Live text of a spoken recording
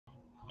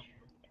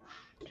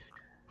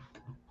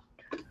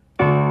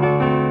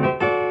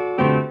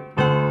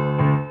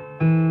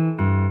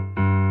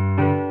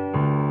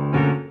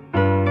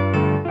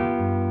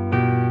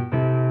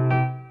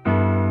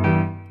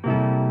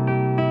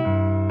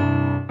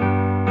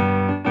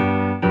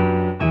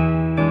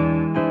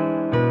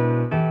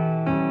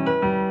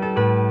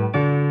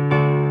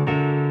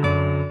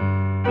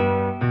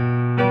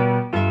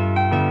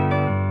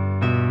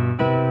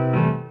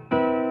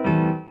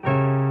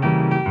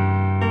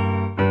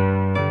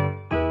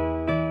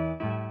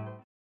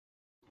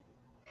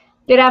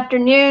Good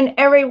afternoon,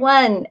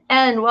 everyone,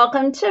 and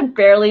welcome to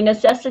Barely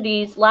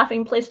Necessities,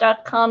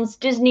 LaughingPlace.com's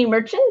Disney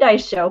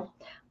merchandise show.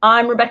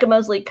 I'm Rebecca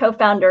Mosley,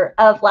 co-founder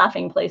of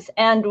Laughing Place,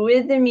 and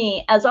with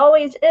me, as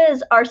always,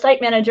 is our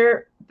site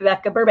manager,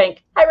 Rebecca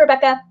Burbank. Hi,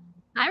 Rebecca.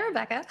 Hi,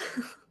 Rebecca.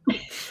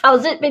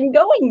 How's it been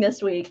going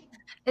this week?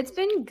 It's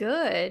been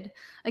good.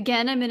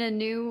 Again, I'm in a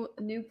new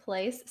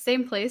place,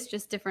 same place,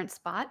 just different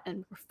spot,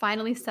 and we're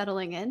finally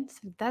settling in.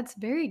 So that's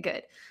very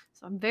good.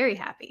 So I'm very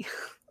happy.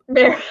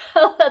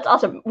 That's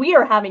awesome. We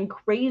are having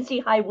crazy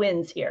high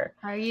winds here.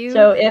 Are you?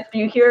 So if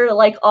you hear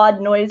like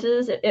odd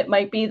noises, it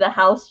might be the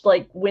house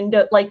like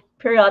window, like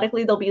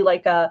periodically there'll be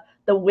like the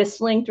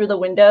whistling through the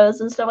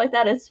windows and stuff like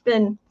that. It's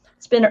been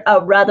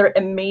a rather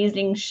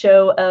amazing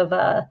show of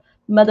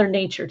Mother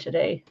Nature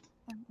today.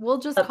 We'll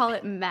just call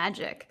it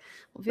magic.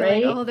 We'll be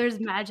like, oh, there's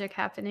magic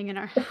happening in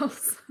our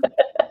house.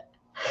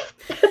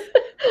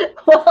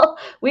 Well,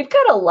 we've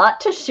got a lot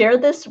to share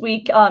this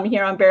week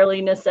here on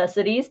Barely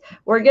Necessities.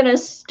 We're going to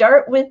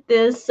start with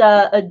this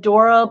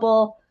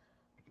adorable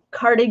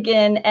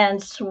cardigan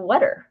and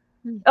sweater.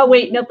 Oh,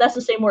 wait, nope, that's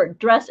the same word.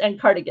 Dress and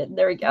cardigan.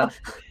 There we go.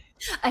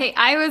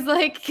 I was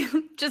like,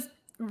 just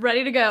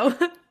ready to go.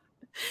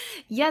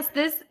 Yes,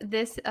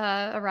 this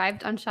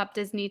arrived on Shop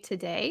Disney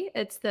today.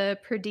 It's the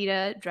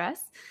Perdita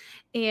dress,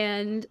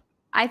 and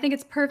I think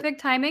it's perfect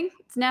timing.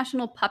 It's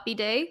National Puppy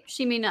Day.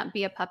 She may not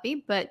be a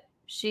puppy, but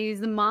she's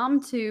the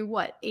mom to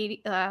what,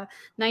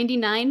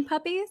 99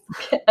 puppies?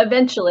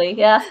 Eventually,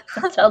 yeah.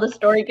 That's how the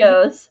story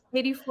goes.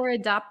 84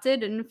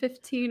 adopted and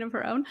 15 of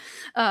her own.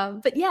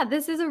 But yeah,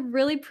 this is a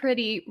really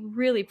pretty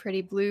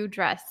blue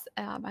dress.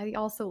 I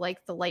also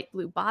like the light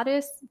blue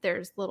bodice.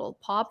 There's little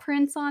paw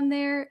prints on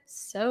there.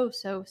 So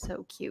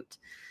cute.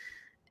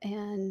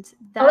 And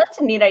that's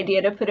a neat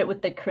idea to put it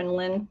with the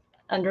crinoline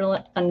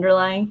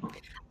underlying.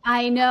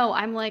 I know.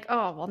 I'm like,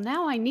 oh, well,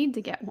 now I need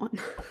to get one.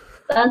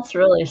 That's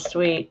really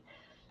sweet.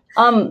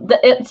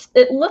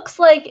 It looks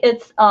like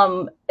it's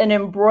an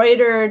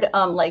embroidered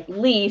like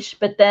leash,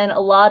 but then a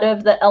lot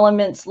of the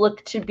elements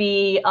look to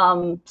be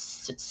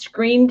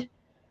screened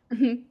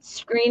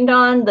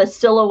on the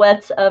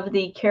silhouettes of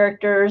the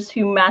characters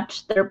who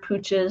match their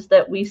pooches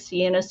that we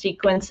see in a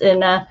sequence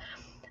in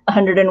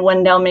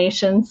 101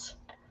 Dalmatians.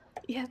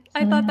 Yeah,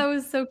 I thought that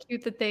was so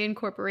cute that they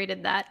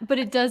incorporated that, but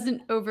it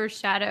doesn't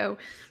overshadow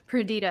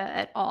Perdita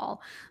at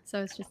all.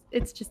 So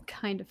it's just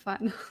kind of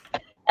fun.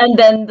 And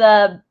then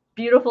the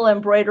beautiful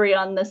embroidery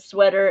on the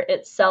sweater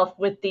itself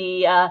with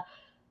the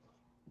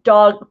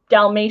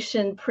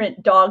Dalmatian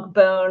print dog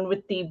bone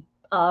with the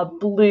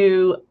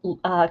blue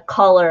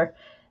collar.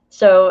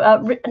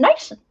 So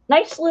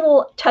nice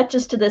little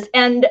touches to this.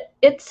 And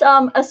it's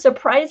a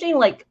surprising,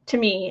 like, to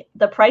me,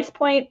 the price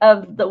point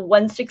of the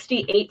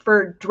 $168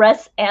 for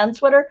dress and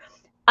sweater.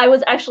 I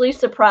was actually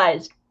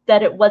surprised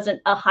that it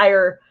wasn't a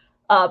higher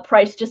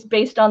price just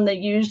based on the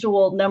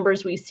usual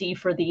numbers we see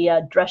for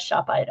the dress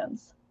shop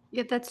items.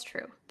 Yeah, that's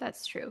true.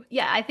 That's true.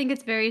 Yeah, I think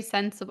it's very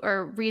sensible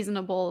or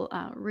reasonable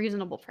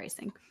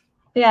pricing.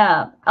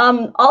 Yeah.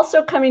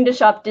 Also coming to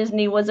Shop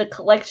Disney was a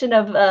collection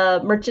of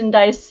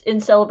merchandise in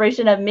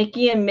celebration of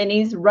Mickey and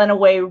Minnie's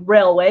Runaway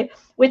Railway,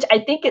 which I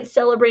think it's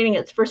celebrating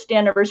its first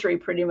anniversary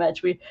pretty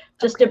much. We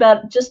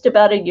just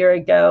about a year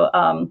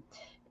ago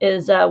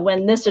is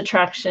when this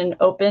attraction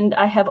opened.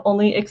 I have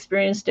only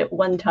experienced it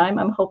one time.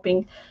 I'm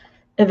hoping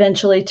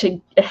eventually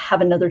to have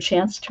another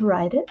chance to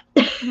ride it.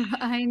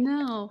 I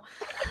know.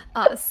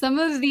 Some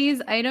of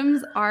these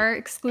items are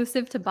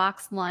exclusive to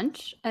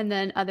BoxLunch, and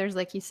then others,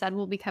 like you said,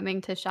 will be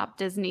coming to Shop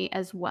Disney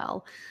as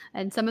well.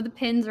 And some of the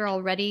pins are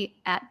already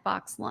at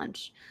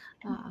BoxLunch.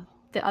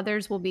 The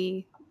others will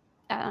be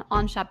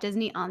on Shop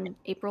Disney on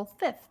April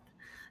 5th.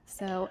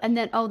 So, and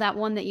then, oh, that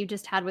one that you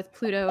just had with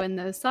Pluto and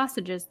those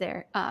sausages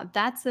there,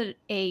 that's a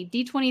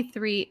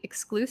D23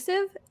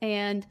 exclusive,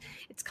 and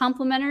it's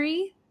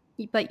complimentary,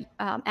 but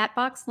at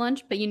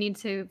BoxLunch, but you need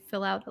to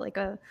fill out like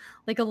a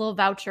little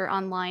voucher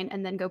online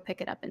and then go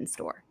pick it up in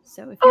store.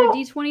 So if you're a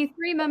D23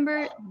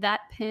 member, that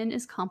pin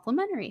is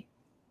complimentary.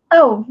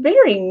 Oh,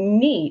 very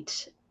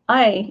neat.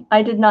 I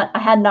had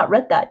not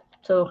read that,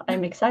 so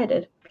I'm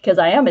excited because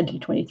I am a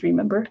D23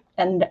 member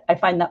and I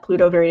find that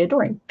Pluto very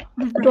adorable.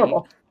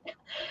 Right.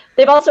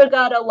 They've also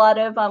got a lot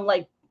of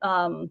what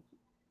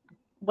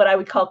I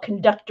would call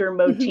conductor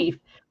motif.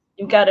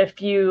 You've got a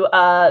few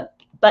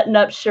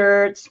button-up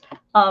shirts.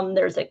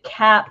 There's a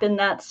cap in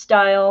that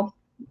style.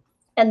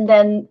 And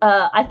then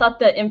I thought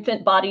the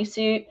infant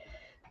bodysuit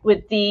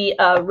with the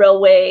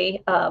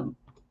railway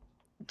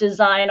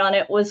design on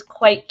it was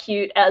quite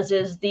cute, as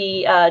is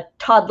the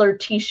toddler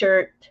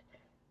t-shirt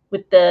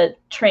with the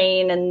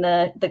train and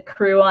the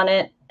crew on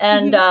it.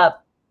 And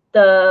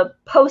the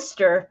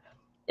poster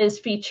is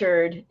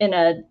featured in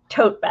a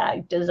tote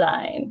bag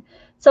design.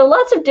 So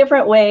lots of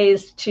different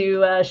ways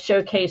to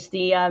showcase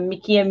the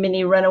Mickey and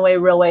Minnie Runaway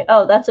Railway.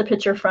 Oh, that's a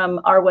picture from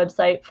our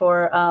website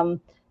for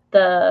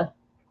the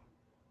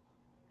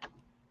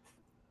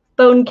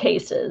bone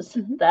cases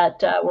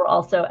that were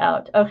also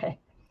out. Okay.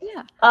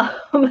 Yeah.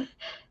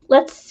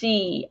 Let's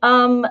see.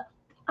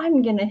 I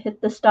I'm going to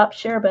hit the stop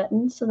share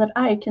button so that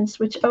I can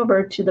switch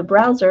over to the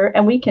browser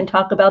and we can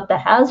talk about the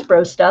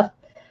Hasbro stuff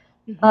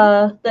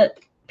that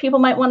people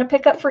might want to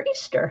pick up for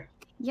Easter.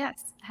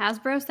 Yes,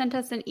 Hasbro sent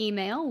us an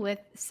email with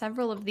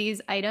several of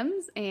these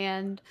items,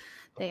 and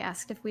they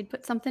asked if we'd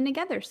put something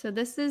together. So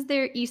this is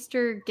their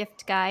Easter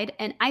gift guide.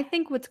 And I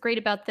think what's great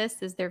about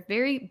this is they're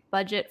very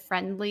budget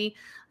friendly,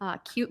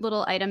 cute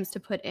little items to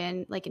put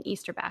in like an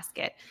Easter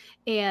basket.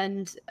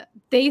 And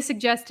they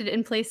suggested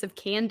in place of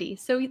candy.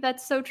 So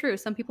that's so true.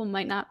 Some people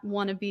might not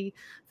want to be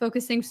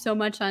focusing so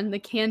much on the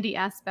candy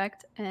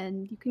aspect,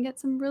 and you can get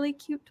some really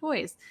cute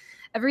toys.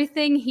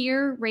 Everything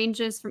here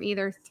ranges from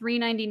either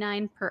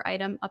 $3.99 per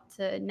item up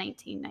to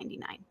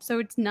 $19.99. So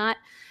it's not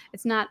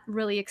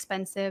really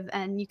expensive,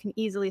 and you can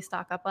easily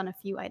stock up on a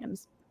few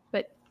items,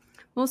 but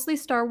mostly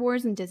Star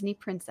Wars and Disney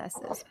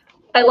princesses.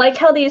 I like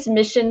how these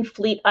mission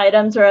fleet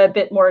items are a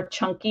bit more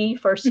chunky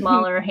for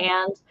smaller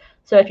hands.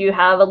 So if you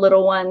have a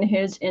little one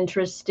who's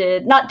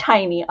interested, not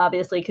tiny,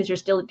 obviously, because you're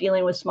still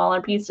dealing with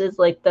smaller pieces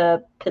like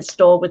the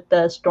pistol with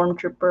the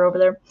stormtrooper over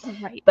there.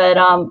 Right.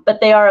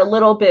 But they are a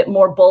little bit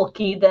more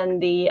bulky than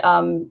the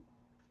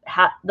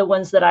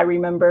ones that I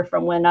remember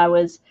from when I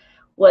was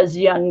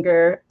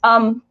younger.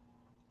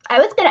 I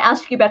was going to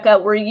ask you, Becca,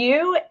 were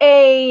you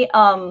a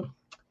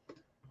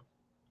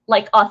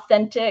like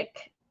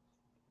authentic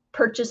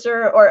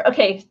purchaser, or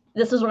okay,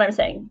 this is what I'm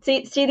saying.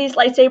 See these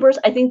lightsabers?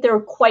 I think they're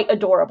quite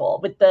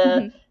adorable with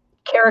the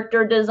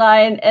character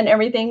design and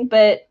everything,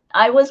 but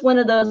I was one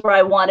of those where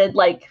I wanted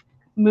like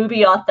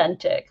movie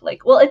authentic.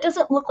 Like, well, it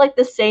doesn't look like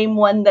the same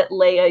one that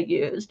Leia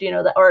used, you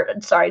know, not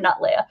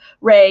Leia,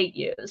 Rey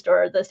used,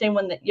 or the same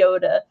one that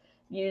Yoda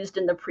used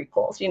in the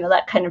prequels, you know,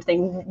 that kind of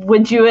thing. Were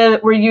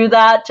you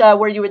that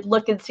where you would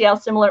look and see how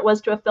similar it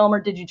was to a film,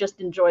 or did you just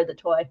enjoy the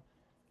toy?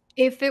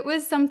 If it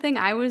was something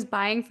I was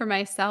buying for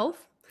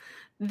myself,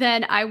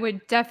 then I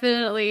would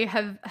definitely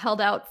have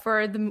held out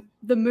for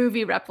the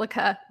movie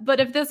replica. But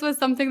if this was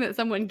something that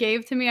someone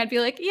gave to me, I'd be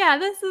like, yeah,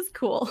 this is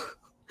cool.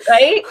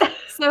 Right?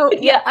 So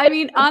yeah, I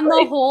mean, on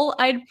the whole,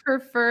 I'd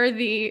prefer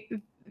the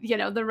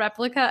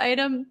replica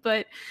item,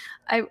 but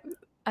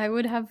I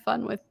would have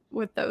fun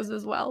with those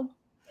as well.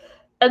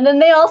 And then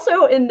they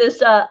also, in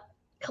this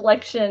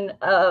collection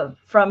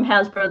from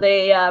Hasbro,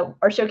 they are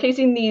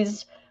showcasing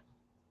these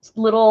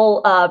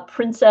little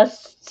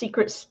princess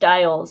secret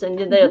styles, and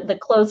the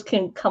clothes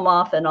can come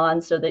off and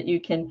on so that you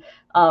can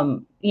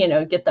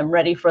get them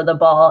ready for the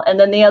ball. And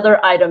then the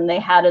other item they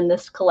had in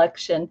this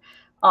collection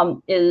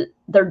is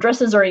their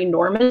dresses are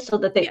enormous, so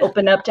that they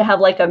open up to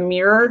have like a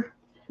mirror.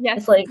 Yes.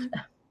 It's like,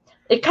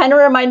 it kind of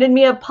reminded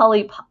me of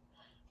Polly.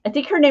 I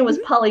think her name was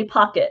Polly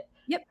Pocket.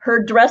 Yep.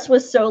 Her dress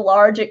was so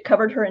large it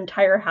covered her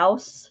entire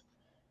house.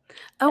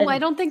 Oh, I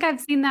don't think I've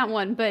seen that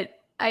one, but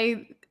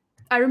I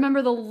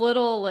remember the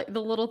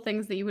little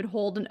things that you would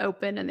hold and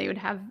open, and they would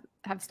have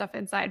stuff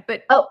inside.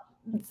 But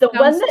the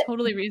one that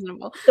totally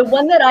reasonable. The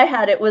one that I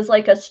had, it was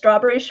like a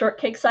strawberry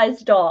shortcake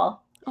sized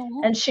doll,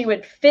 and she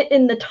would fit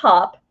in the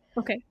top.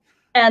 Okay.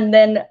 And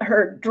then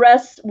her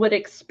dress would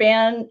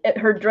expand.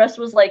 Her dress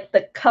was like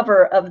the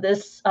cover of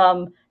this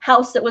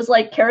house that was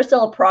like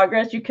Carousel of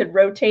Progress. You could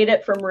rotate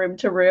it from room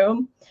to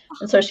room.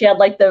 And so she had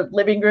like the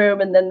living room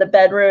and then the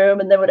bedroom,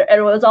 and then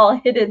it was all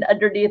hidden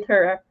underneath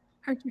her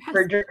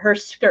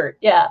skirt.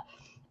 Yeah.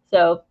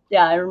 So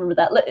yeah, I remember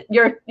that.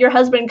 Your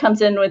husband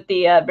comes in with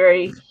the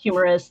very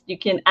humorous, you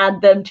can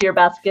add them to your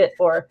basket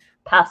or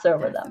pass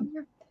over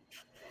them.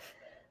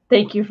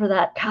 Thank you for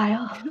that,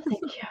 Kyle.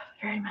 Thank you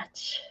very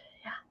much.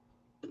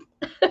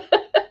 Yeah.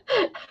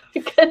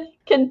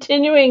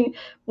 Continuing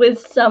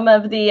with some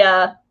of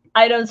the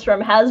items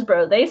from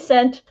Hasbro, they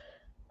sent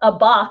a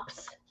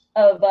box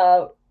of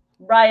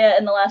Raya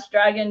and the Last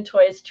Dragon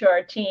toys to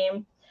our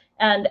team.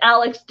 And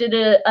Alex did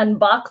an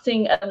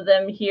unboxing of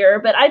them here,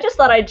 but I just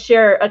thought I'd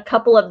share a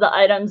couple of the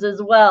items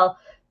as well,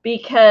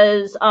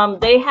 because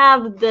they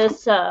have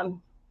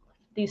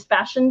these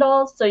fashion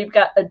dolls. So you've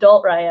got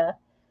adult Raya,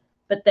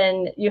 but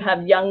then you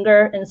have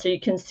younger, and so you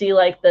can see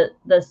like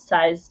the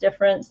size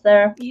difference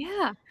there.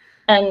 Yeah.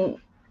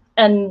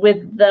 And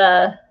with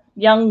the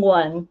young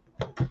one,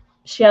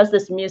 she has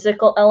this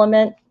musical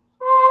element.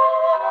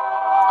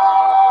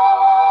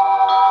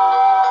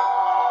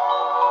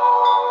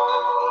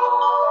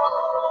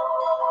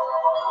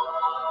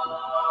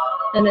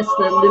 And it's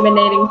the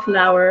illuminating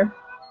flower,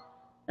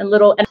 and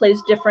it plays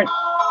different.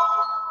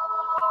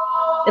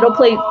 It'll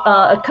play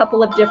a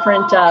couple of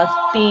different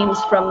themes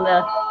from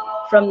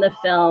the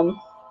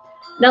film.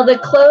 Now the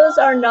clothes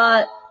are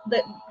not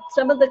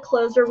some of the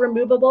clothes are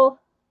removable,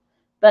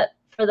 but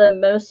for the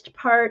most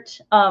part,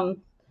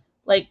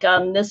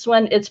 this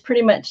one, it's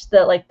pretty much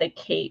the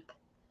cape.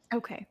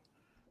 Okay.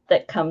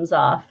 That comes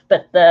off,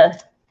 but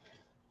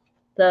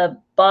the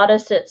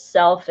bodice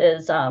itself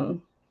is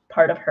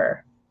part of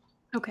her.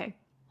 Okay.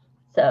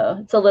 So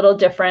it's a little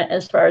different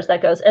as far as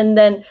that goes. And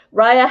then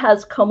Raya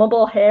has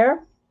combable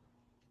hair.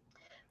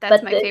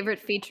 That's my favorite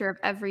feature of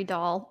every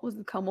doll, was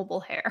the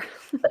combable hair.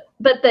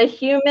 but the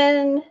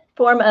human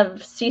form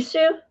of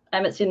Sisu, I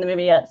haven't seen the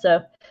movie yet,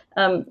 so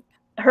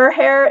her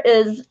hair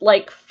is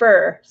like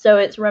fur, so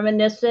it's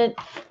reminiscent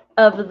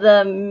of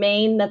the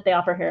mane that they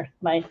offer here.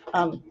 My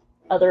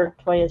other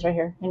toy is right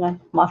here. Hang on,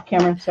 I'm off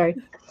camera. Sorry.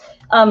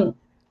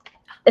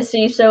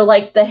 See, so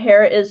like the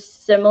hair is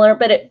similar,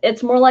 but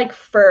it's more like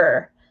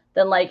fur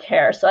than like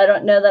hair. So I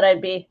don't know that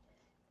I'd be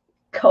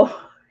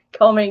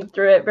combing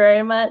through it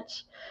very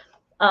much.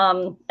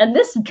 And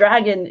this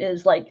dragon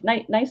is like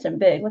nice and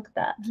big. Look at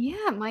that.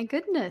 Yeah, my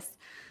goodness.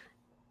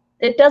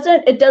 It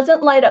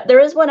doesn't light up. There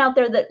is one out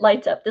there that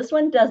lights up. This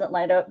one doesn't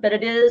light up, but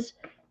it is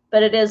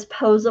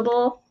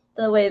posable.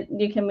 The way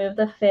you can move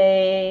the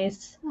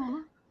face.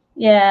 Aww.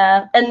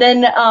 Yeah. And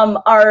then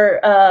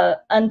our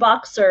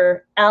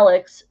unboxer,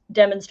 Alex,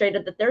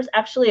 demonstrated that there's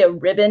actually a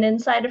ribbon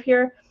inside of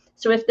here.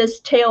 So if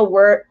this tail,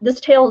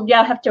 you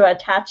have to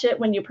attach it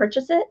when you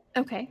purchase it.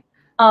 Okay.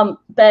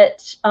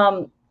 But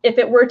if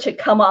it were to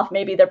come off,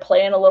 maybe they're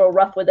playing a little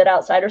rough with it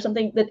outside or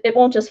something, that it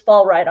won't just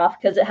fall right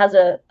off because it has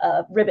a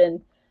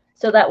ribbon.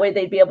 So that way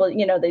they'd be able,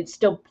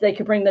 they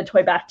could bring the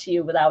toy back to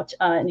you without,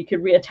 and you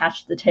could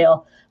reattach the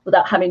tail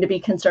without having to be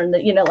concerned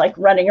that, like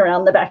running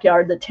around the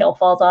backyard, the tail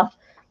falls off.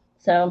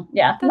 So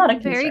yeah, that's not a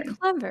very concern.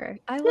 clever.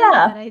 I love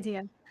that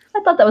idea.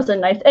 I thought that was a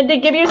nice, and to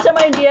give you some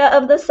idea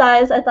of the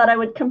size, I thought I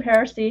would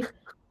compare. See,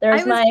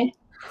 there's my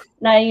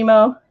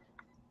Naimo.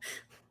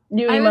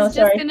 I was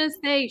just gonna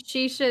say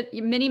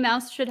Minnie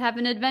Mouse should have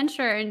an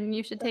adventure, and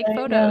you should take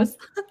photos.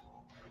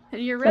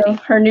 You're ready.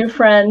 So her new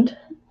friend.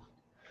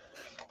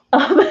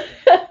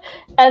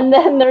 And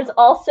then there's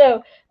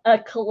also a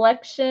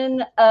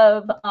collection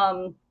of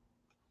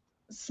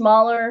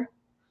smaller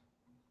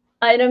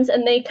items,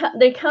 and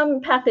they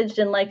come packaged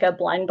in like a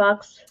blind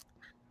box,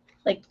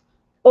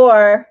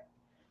 or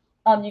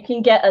you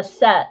can get a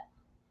set.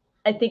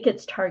 I think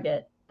it's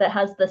Target that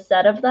has the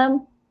set of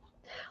them.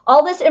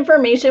 All this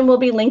information will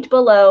be linked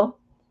below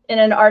in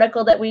an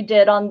article that we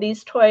did on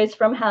these toys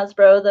from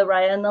Hasbro, the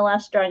Raya and the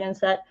Last Dragon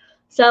set.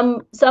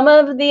 Some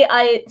of the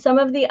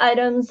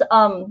items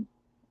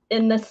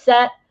in the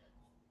set,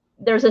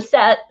 there's a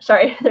set,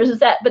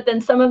 but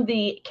then some of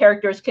the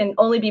characters can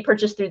only be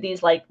purchased through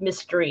these like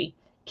mystery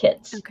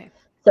kits. Okay.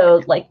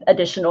 So like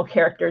additional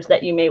characters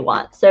that you may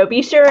want. So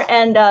be sure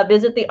and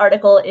visit the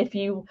article if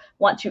you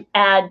want to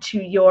add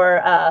to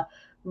your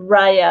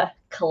Raya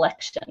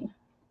collection.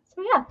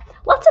 So yeah,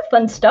 lots of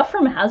fun stuff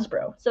from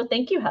Hasbro. So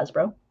thank you,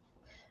 Hasbro.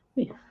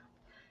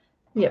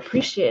 We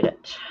appreciate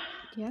it.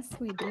 Yes,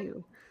 we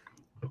do.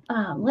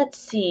 Let's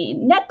see.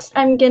 Next,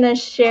 I'm going to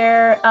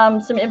share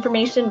some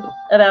information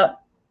about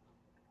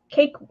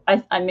Cake.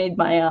 I made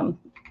my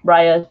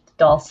Raya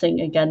doll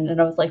sing again, and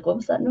I was like, what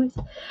was that noise?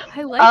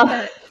 I like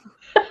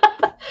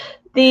that.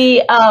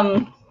 The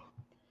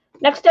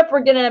next up,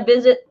 we're going to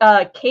visit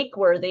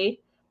Cakeworthy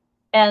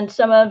and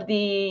some of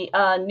the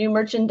new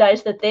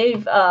merchandise that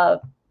they've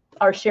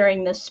are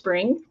sharing this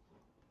spring.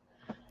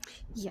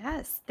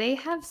 Yes, they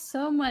have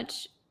so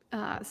much,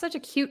 such a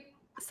cute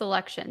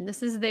selection.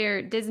 This is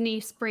their Disney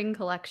spring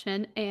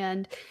collection,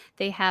 and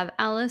they have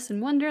Alice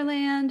in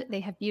Wonderland. They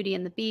have Beauty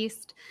and the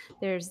Beast.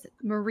 There's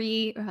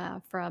Marie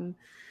from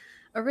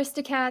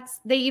Aristocats.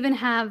 They even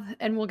have,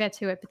 and we'll get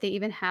to it, but they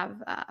even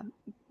have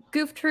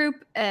Goof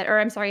Troop,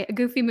 a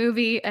Goofy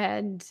Movie,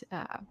 and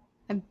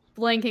I'm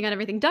blanking on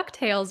everything.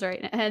 DuckTales,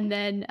 right? And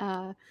then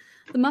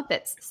the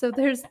Muppets. So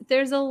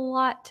there's a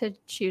lot to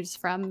choose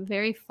from.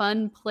 Very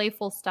fun,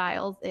 playful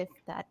styles, if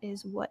that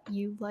is what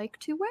you like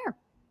to wear.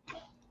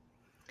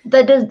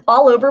 The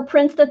all over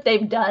prints that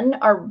they've done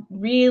are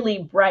really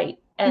bright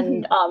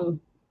and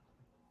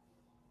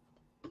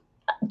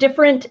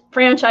different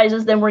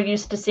franchises than we're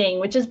used to seeing,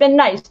 which has been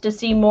nice to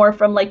see more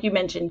from, like you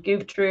mentioned,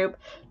 Goof Troop,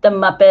 the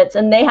Muppets,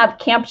 and they have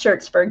camp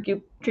shirts for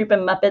Goof Troop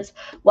and Muppets,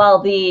 while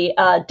the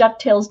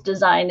DuckTales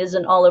design is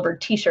an all over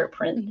t-shirt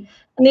print.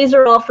 And these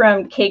are all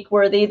from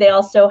Cakeworthy. They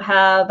also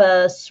have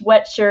a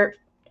sweatshirt,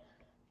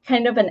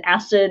 kind of an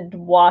acid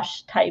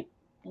wash type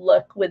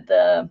look with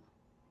the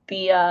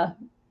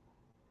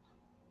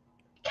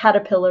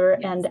Caterpillar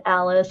and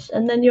Alice.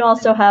 And then you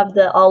also have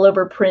the all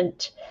over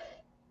print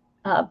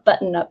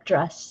button-up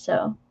dress.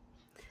 So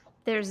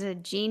there's a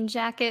jean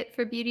jacket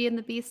for Beauty and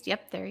the Beast.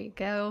 Yep, there you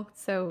go.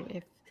 So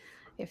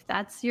if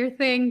that's your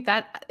thing,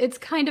 that it's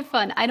kind of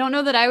fun. I don't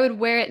know that I would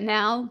wear it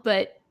now,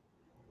 but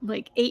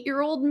like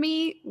 8-year-old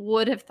me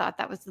would have thought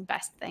that was the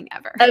best thing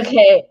ever.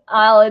 Okay,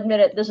 I'll admit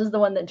it. This is the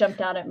one that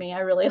jumped out at me. I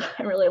really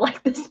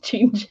like this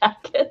jean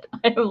jacket.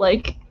 I'm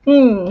like,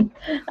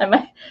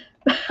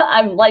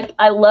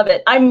 I love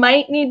it. I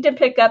might need to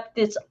pick up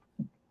this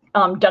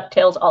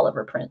DuckTales all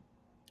over print.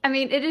 I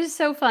mean, it is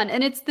so fun,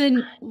 and it's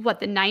the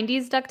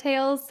 90s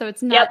DuckTales, so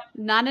it's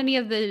not any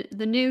of the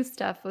new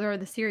stuff or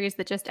the series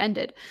that just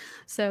ended.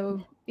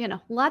 So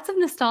lots of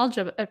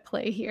nostalgia at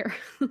play here.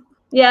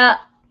 Yeah,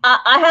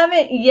 I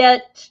haven't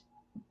yet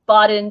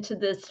bought into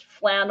this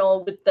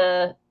flannel with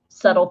the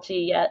subtlety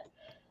yet.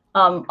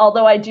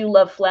 Although I do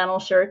love flannel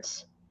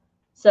shirts.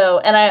 So,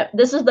 and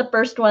this is the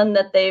first one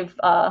that they've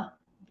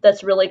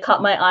that's really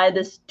caught my eye.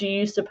 This "Do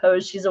You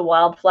Suppose She's a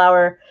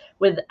Wildflower"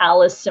 with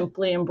Alice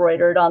simply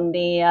embroidered on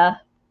the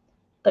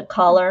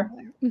collar.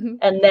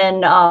 And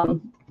then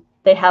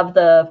they have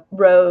the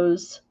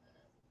rose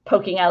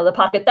poking out of the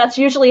pocket. That's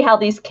usually how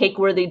these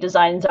Cakeworthy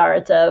designs are.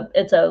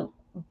 It's a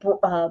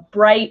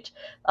bright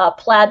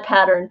plaid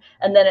pattern,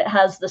 and then it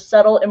has the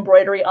subtle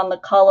embroidery on the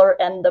collar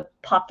and the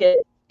pocket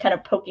kind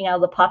of poking out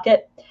of the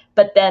pocket,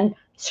 but then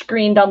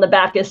screened on the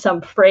back is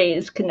some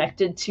phrase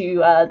connected to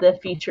the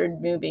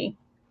featured movie.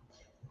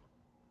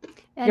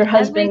 And your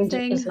husband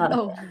is not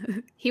a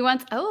fan. He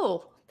wants,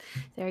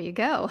 there you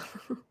go.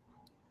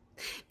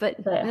 But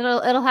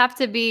it'll have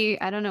to be,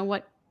 I don't know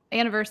what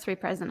anniversary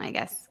present, I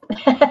guess.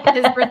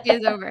 His birthday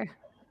is over.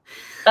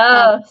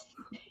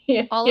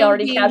 He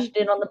already cashed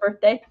in on the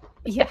birthday.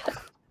 Yeah.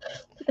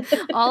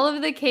 All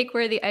of the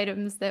Cakeworthy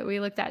items that we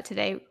looked at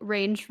today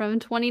range from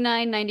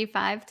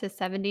 $29.95 to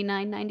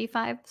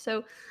 $79.95.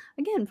 So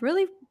again,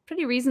 really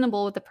pretty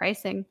reasonable with the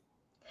pricing.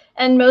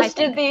 And most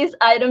of these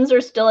items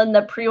are still in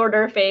the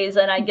pre-order phase,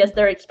 and I guess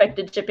their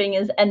expected shipping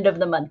is end of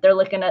the month. They're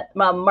looking at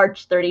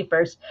March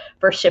 31st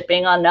for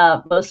shipping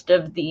on most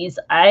of these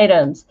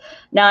items.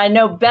 Now, I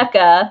know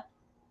Becca.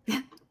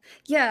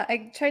 Yeah,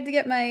 I tried to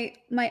get my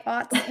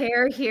aunt's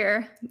hair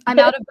here. I'm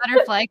out of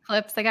butterfly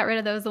clips. I got rid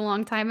of those a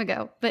long time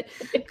ago. But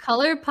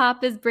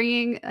ColourPop is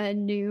bringing a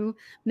new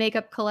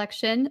makeup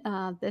collection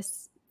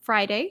this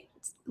Friday.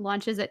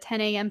 Launches at 10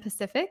 a.m.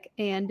 Pacific,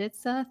 and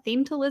it's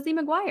themed to Lizzie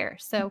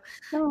McGuire. So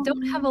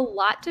don't have a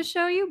lot to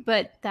show you,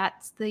 but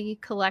that's the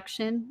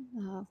collection.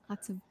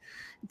 Lots of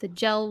the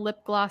gel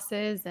lip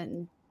glosses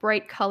and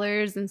bright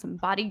colors and some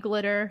body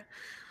glitter.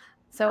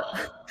 So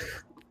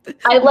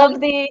I love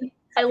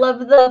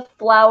the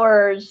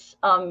flowers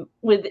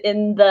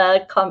within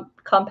the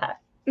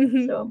compact.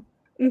 So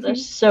they're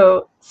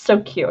so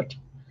cute.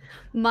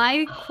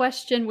 My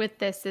question with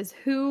this is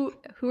who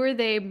are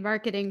they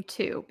marketing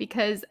to?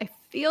 Because I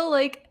feel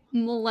like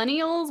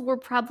millennials were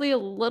probably a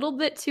little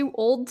bit too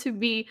old to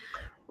be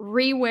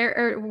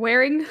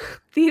wearing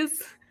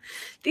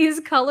these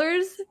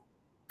colors,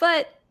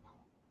 but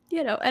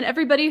and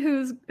everybody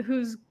who's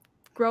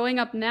growing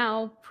up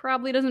now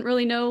probably doesn't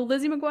really know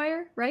Lizzie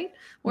McGuire, right?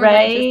 Or am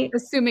I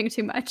just assuming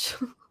too much?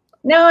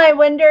 No,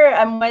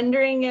 I'm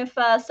wondering if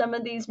some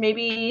of these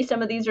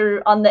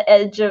are on the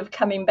edge of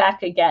coming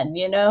back again.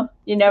 You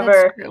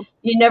never know.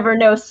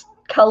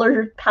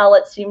 Color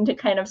palettes seem to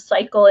kind of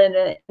cycle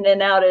in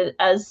and out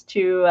as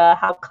to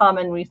how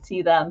common we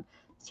see them.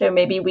 So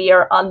maybe we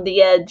are on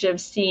the edge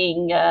of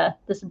seeing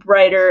this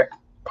brighter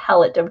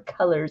palette of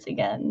colors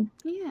again.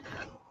 Yeah,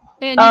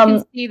 and you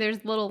can see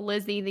there's little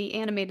Lizzie, the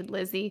animated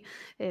Lizzie,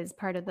 is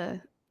part of the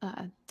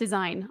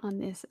design on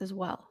this as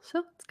well.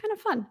 So it's kind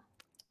of fun.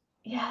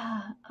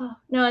 Yeah. Oh,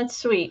 no, it's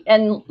sweet.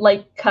 And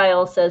like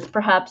Kyle says,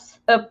 perhaps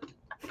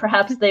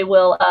they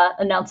will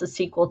announce a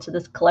sequel to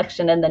this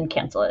collection and then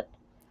cancel it,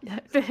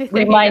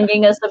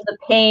 reminding us of the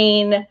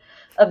pain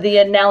of the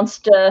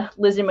announced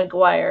Lizzie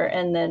McGuire,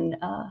 and then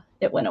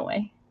it went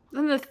away.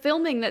 And the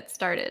filming that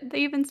started. They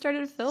even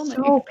started filming.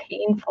 So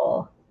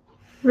painful.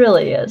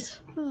 Really is.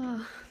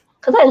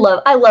 Because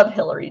I love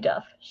Hilary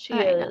Duff. She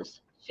is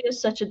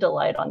such a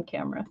delight on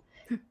camera.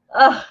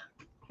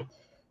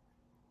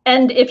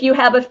 And if you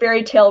have a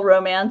fairy tale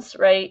romance,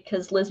 right?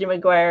 Because Lizzie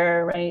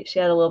McGuire, right? She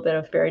had a little bit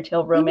of fairy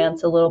tale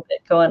romance, a little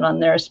bit going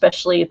on there,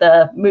 especially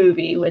the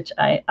movie, which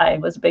I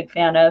was a big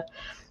fan of.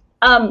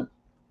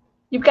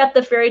 You've got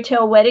the fairy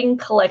tale wedding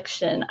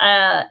collection.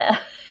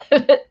 I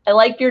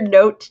like your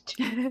note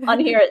on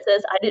here. It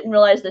says, "I didn't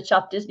realize that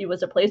Shop Disney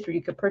was a place where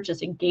you could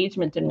purchase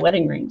engagement and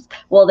wedding rings."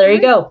 Well, there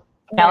you go.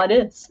 Now it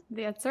is.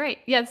 That's right.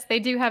 Yes, they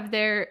do have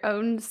their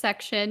own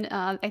section.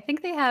 I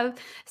think they have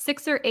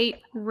 6 or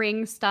 8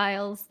 ring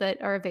styles that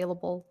are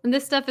available. And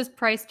this stuff is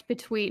priced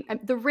between,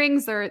 the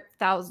rings are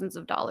thousands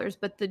of dollars,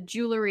 but the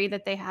jewelry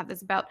that they have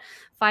is about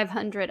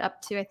 $500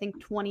 up to, I think,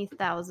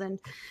 $20,000.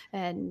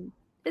 And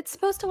it's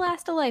supposed to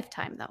last a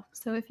lifetime, though.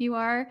 So if you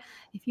are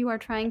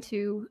trying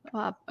to,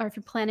 or if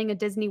you're planning a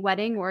Disney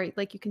wedding, or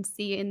like you can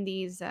see in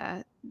these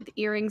the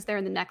earrings there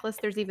in the necklace,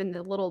 there's even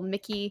the little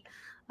Mickey,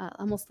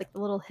 almost like the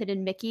little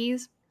hidden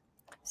Mickeys.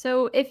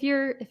 So if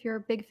you're a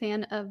big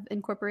fan of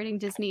incorporating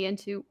Disney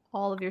into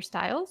all of your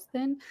styles,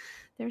 then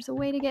there's a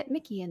way to get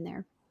Mickey in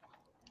there.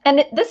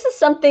 And this is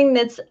something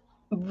that's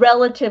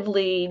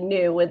relatively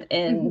new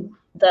within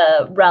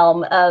the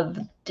realm of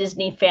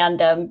Disney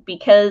fandom,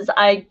 because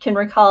I can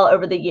recall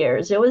over the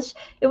years it was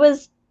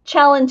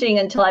challenging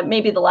until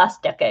maybe the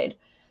last decade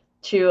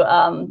to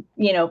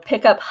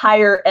pick up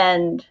higher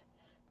end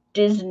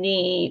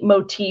Disney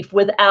motif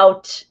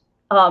without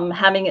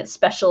having it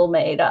special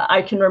made.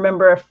 I can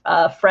remember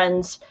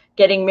friends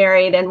getting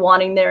married and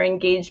wanting their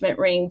engagement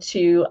ring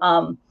to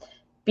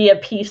be a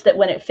piece that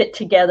when it fit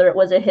together, it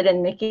was a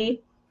hidden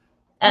Mickey.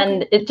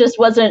 And it just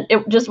wasn't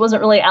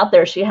really out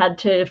there. She had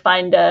to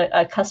find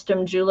a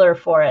custom jeweler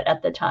for it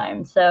at the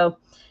time. So,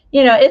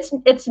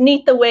 it's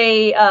neat the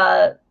way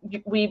that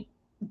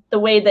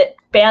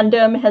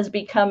fandom has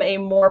become a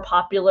more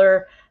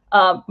popular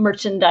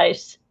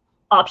merchandise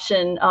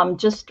option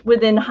just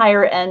within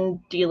higher end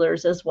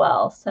dealers as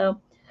well. So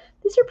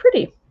these are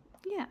pretty.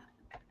 Yeah.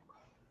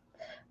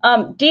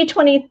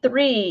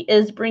 D23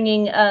 is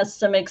bringing us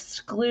some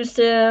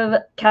exclusive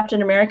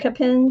Captain America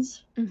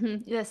pins.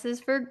 This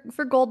is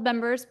for gold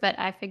members, but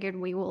I figured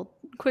we will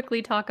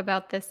quickly talk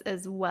about this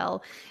as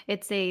well.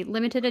 It's a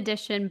limited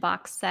edition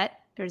box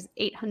set. There's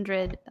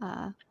 800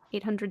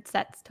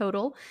 sets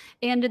total,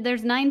 and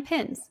there's 9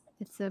 pins.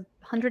 It's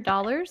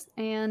 $100,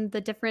 and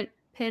the different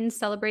pins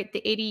celebrate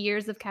the 80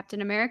 years of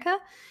Captain America,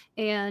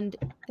 and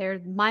they're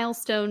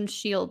milestone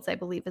shields, I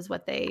believe, is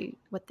what they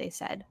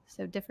said.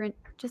 So different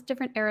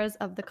eras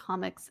of the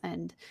comics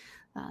and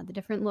the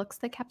different looks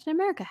that Captain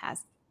America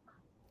has.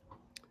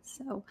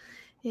 So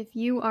if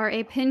you are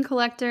a pin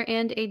collector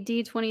and a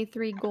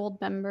D23 gold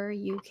member,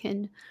 you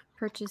can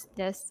purchase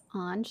this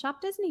on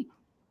Shop Disney.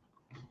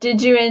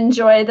 Did you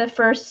enjoy the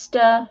first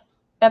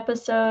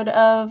episode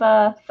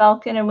of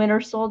Falcon and Winter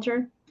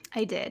Soldier?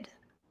 I did.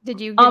 Did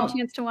you get a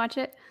chance to watch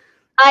it?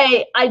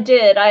 I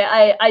did.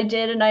 I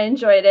did, and I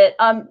enjoyed it.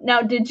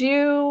 Now,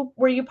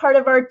 were you part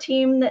of our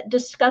team that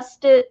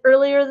discussed it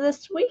earlier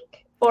this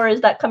week, or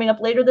is that coming up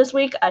later this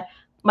week?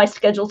 My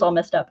schedule's all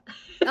messed up.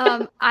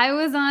 I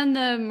was on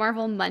the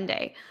Marvel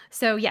Monday,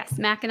 so yes,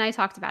 Mac and I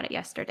talked about it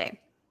yesterday.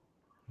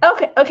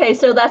 Okay.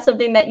 So that's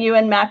something that you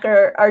and Mac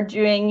are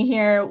doing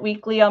here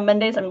weekly on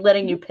Mondays. I'm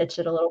letting you pitch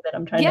it a little bit.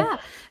 I'm trying to. Yeah.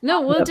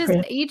 No, we'll just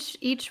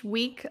each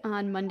week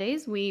on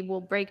Mondays we will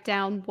break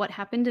down what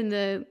happened in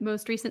the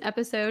most recent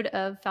episode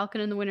of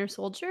Falcon and the Winter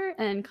Soldier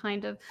and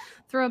kind of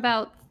throw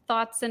about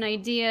thoughts and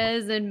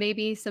ideas and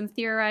maybe some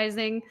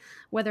theorizing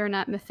whether or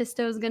not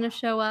Mephisto is going to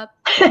show up.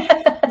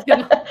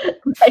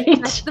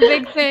 Right. That's the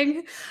big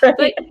thing. Right.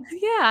 But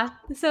yeah,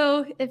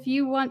 so if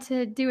you want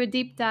to do a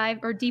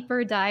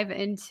deeper dive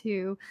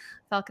into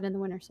Falcon and the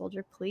Winter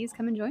Soldier, please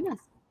come and join us.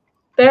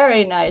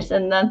 Very nice.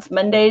 And that's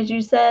Mondays,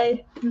 you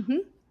say?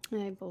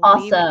 I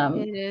believe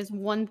it is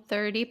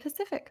 1:30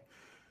 Pacific.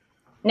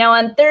 Now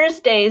on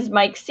Thursdays,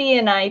 Mike C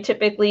and I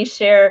typically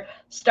share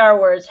Star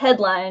Wars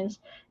headlines.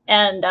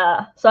 And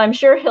so I'm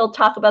sure he'll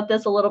talk about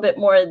this a little bit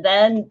more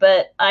then,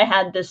 but I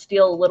had to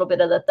steal a little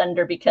bit of the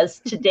thunder because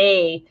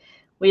today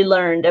we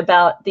learned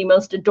about the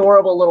most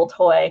adorable little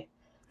toy.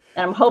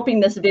 And I'm hoping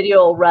this video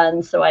will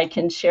run so I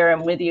can share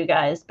him with you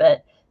guys,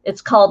 but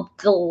it's called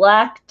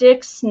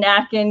Galactic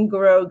Snackin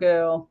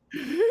Grogu.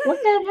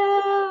 Look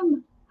at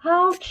him.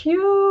 How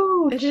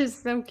cute. It is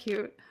so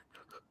cute.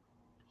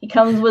 He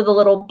comes with a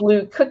little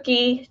blue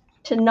cookie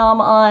to nom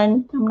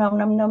on, nom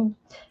nom nom,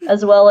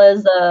 as well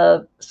as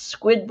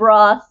squid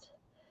broth.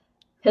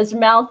 His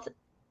mouth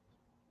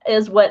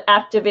is what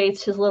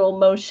activates his little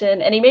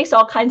motion, and he makes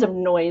all kinds of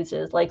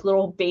noises, like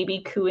little baby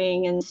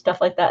cooing and stuff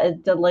like that.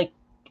 And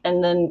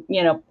then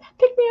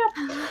pick me up.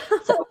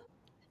 So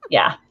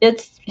yeah,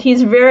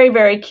 he's very,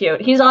 very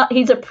cute. He's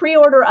a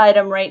pre-order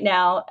item right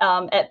now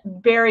at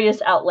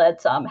various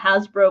outlets,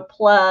 Hasbro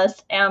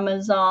Plus,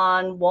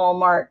 Amazon,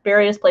 Walmart,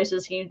 various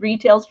places. He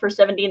retails for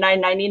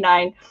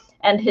 $79.99.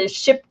 And his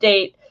ship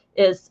date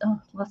is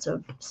lots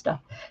of stuff.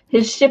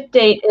 His ship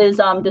date is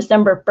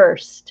December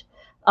 1st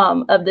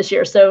of this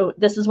year. So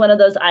this is one of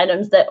those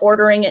items that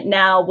ordering it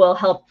now will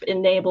help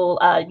enable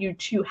you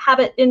to have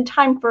it in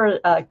time for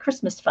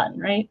Christmas fun,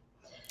 right?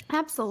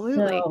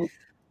 Absolutely. So,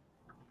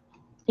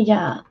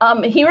 yeah.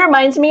 He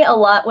reminds me a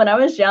lot. When I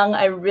was young,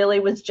 I really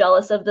was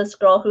jealous of this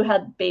girl who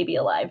had baby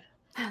alive.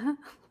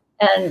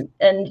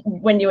 And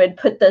when you would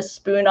put the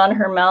spoon on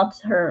her mouth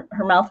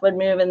would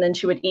move, and then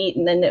she would eat,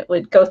 and then it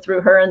would go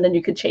through her, and then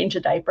you could change a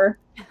diaper.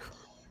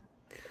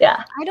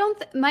 Yeah.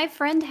 My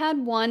friend had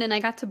one, and I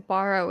got to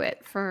borrow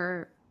it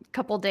for a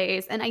couple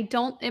days, and I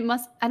don't know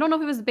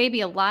if it was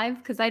baby alive,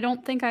 because I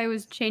don't think I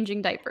was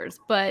changing diapers,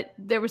 but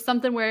there was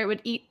something where it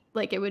would eat,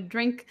 like it would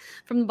drink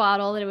from the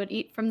bottle and it would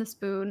eat from the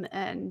spoon,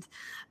 and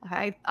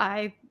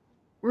I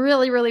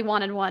really, really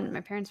wanted one. My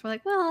parents were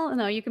like, well,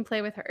 no, you can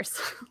play with hers.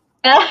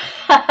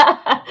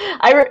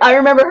 I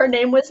remember her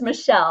name was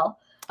Michelle,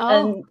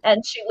 and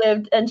she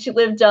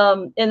lived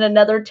in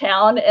another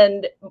town,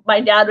 and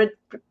my dad would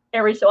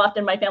every so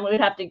often, my family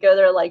would have to go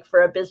there like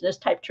for a business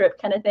type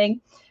trip kind of thing,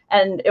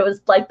 and it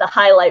was like the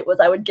highlight was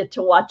I would get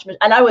to watch,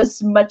 and I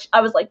was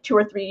like 2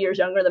 or 3 years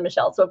younger than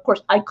Michelle, so of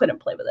course I couldn't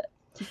play with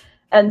it,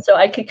 and so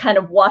I could kind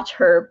of watch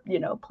her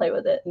play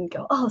with it and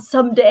go, oh,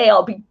 someday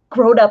I'll be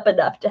grown up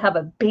enough to have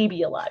a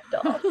baby alive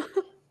doll.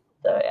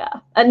 So yeah,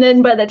 and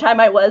then by the time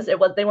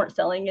they weren't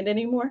selling it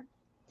anymore.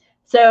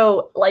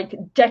 So like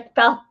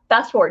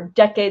fast forward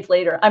decades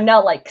later, I'm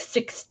now like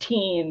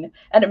 16,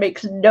 and it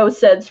makes no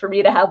sense for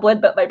me to have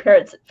one. But my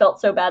parents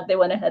felt so bad they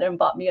went ahead and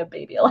bought me a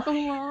baby alive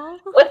when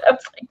I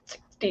was like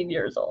 16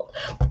 years old.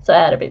 So I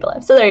had a baby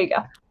alive. So there you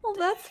go. Well,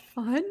 that's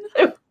fun.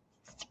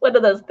 It's one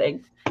of those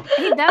things.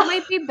 Hey, that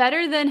might be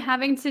better than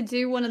having to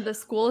do one of the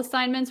school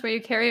assignments where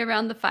you carry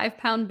around the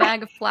 5-pound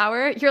bag of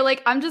flour. You're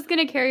like, I'm just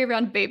going to carry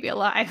around baby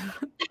alive.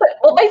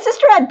 Well, my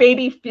sister had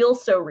Baby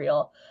Feels So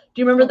Real.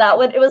 Do you remember that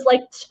one? It was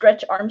like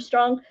Stretch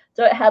Armstrong.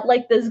 So it had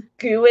like this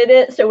goo in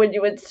it. So when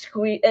you would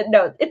squeeze it,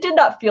 no, it did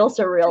not feel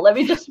so real. Let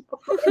me just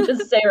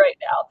say right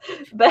now.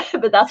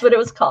 But that's what it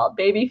was called.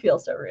 Baby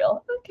Feels So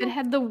Real. Okay. It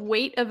had the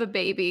weight of a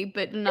baby,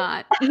 but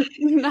not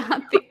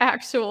the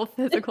actual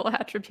physical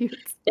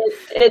attributes.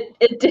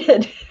 It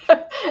did.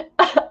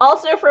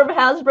 Also from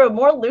Hasbro,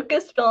 more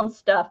Lucasfilm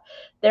stuff.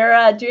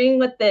 They're doing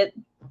with the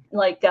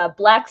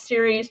Black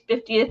Series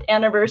 50th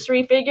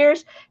anniversary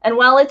figures. And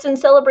while it's in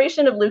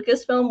celebration of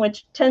Lucasfilm,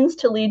 which tends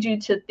to lead you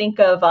to think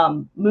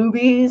of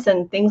movies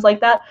and things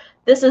like that,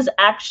 this is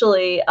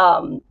actually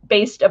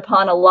based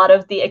upon a lot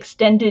of the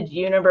extended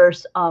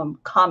universe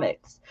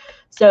comics.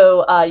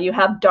 So you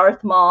have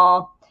Darth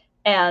Maul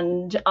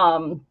and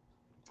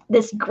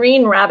this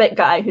green rabbit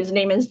guy whose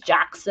name is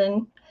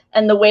Jackson.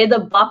 And the way the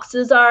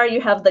boxes are,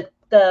 you have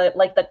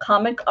the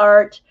comic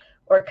art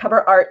or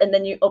cover art, and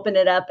then you open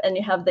it up and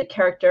you have the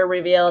character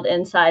revealed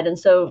inside. And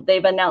so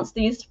they've announced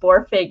these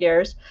 4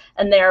 figures,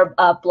 and they're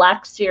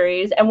Black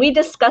Series. And we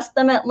discussed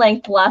them at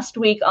length last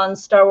week on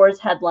Star Wars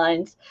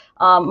Headlines.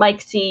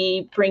 Mike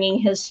C. bringing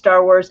his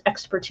Star Wars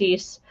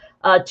expertise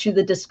to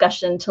the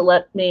discussion to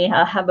let me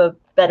have a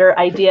better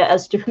idea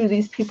as to who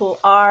these people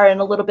are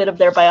and a little bit of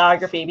their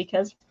biography,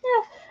 because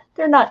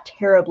they're not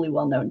terribly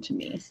well known to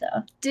me. So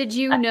did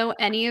you know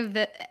any of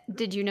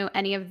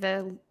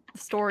the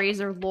stories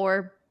or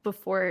lore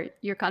before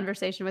your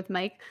conversation with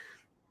Mike?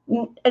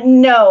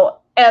 No.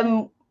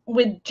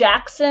 With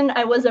Jackson,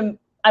 I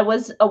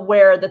was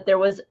aware that there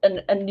was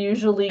an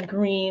unusually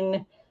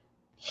green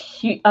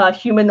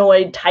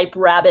humanoid type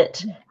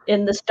rabbit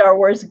in the Star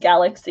Wars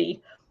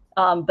galaxy.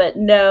 But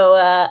no,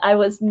 I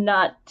was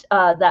not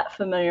that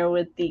familiar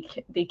with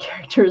the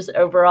characters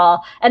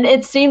overall. And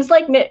it seems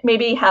like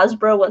maybe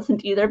Hasbro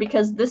wasn't either,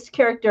 because this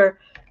character,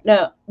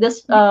 I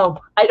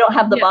don't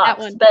have the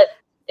box, but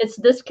it's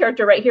this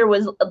character right here.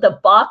 The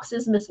box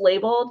is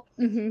mislabeled.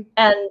 Mm-hmm.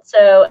 And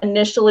so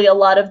initially a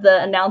lot of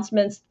the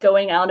announcements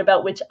going out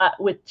about which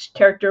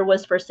character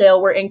was for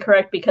sale were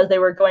incorrect because they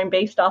were going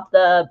based off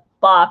the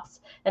box,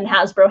 and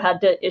Hasbro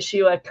had to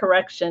issue a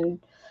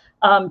correction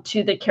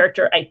to the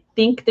character. I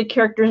think the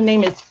character's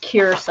name is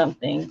Kier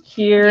something.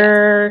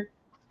 Kier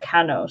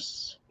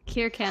Kanos.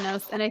 Kier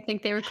Kanos, and I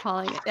think they were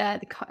calling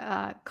it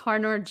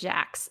Carnor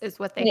Jax is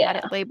what they had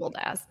it labeled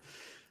as.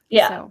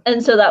 Yeah,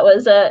 and so that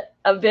was a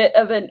bit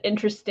of an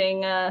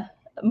interesting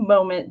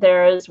moment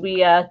there as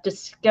we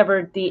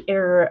discovered the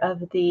error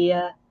of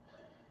the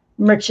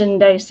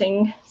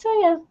merchandising.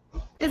 So yeah.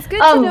 It's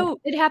good to know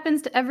it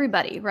happens to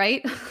everybody,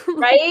 right?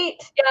 Right?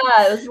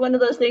 Yeah, it was one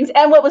of those things.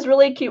 And what was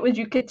really cute was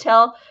you could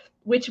tell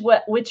which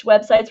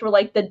websites were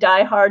like the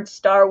diehard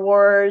Star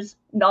Wars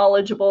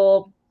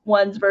knowledgeable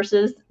ones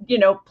versus,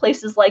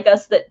 places like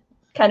us that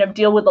kind of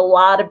deal with a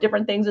lot of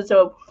different things. And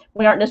so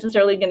we aren't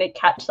necessarily going to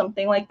catch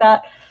something like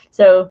that.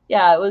 So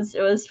yeah, it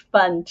was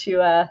fun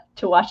to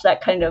watch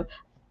that kind of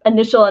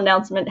initial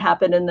announcement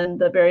happen and then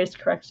the various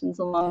corrections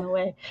along the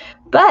way.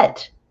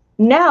 But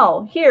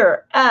now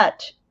here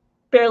at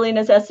Barely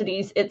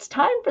Necessities, it's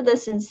time for the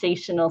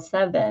Sensational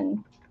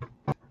Seven.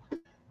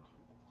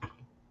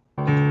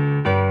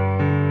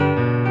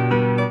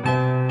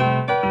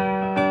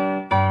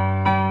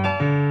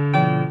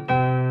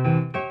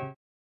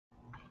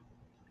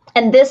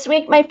 And this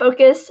week, my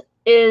focus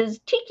is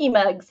tiki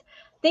mugs.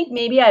 I think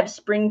maybe I have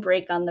spring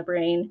break on the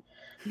brain.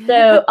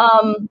 So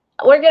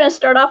we're going to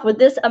start off with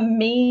this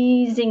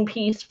amazing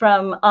piece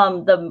from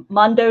the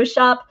Mondo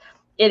shop.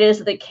 It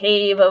is the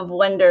Cave of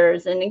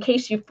Wonders. And in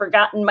case you've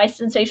forgotten my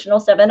Sensational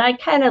Seven, I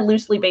kind of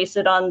loosely base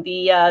it on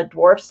the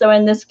dwarfs. So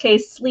in this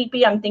case,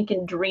 Sleepy, I'm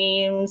thinking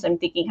dreams. I'm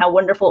thinking how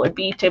wonderful it would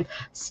be to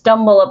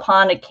stumble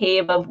upon a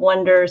Cave of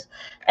Wonders.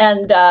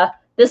 And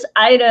this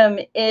item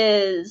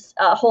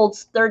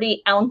holds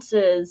 30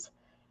 ounces.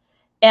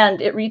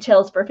 And it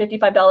retails for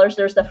 $55.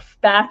 There's the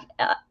back,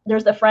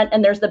 there's the front,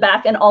 and there's the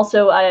back. And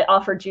also I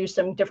offered you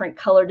some different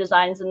color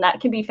designs, and that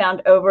can be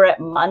found over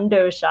at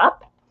Mondo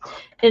Shop.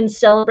 In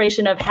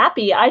celebration of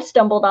Happy, I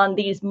stumbled on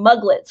these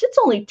muglets. It's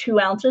only 2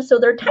 ounces, so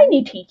they're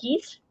tiny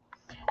tikis.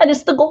 And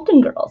it's the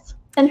Golden Girls.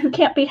 And who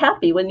can't be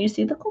happy when you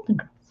see the Golden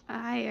Girls?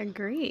 I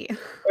agree.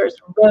 There's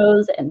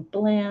Rose and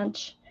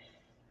Blanche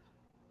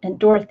and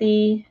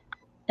Dorothy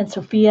and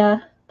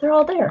Sophia. They're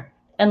all there.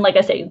 And like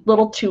I say,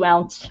 little 2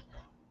 ounce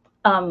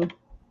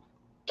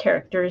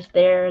characters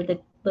there, the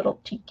little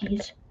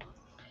tikis.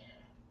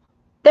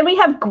 Then we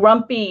have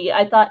Grumpy.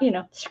 I thought,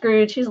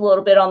 Scrooge, he's a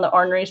little bit on the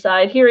ornery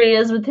side. Here he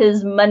is with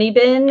his money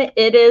bin.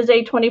 It is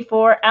a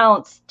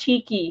 24-ounce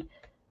tiki.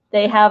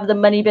 They have the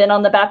money bin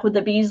on the back with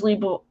the Beasley?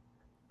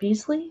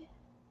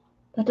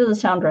 That doesn't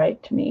sound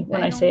right to me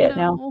when I say it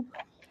now.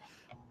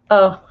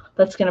 Oh,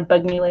 that's going to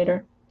bug me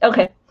later.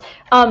 Okay.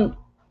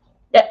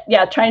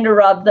 Yeah, trying to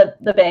rob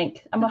the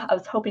bank. I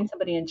was hoping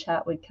somebody in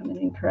chat would come in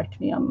and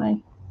correct me on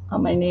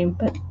my name,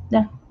 but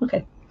yeah,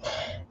 okay.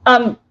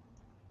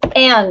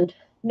 And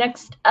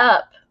next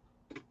up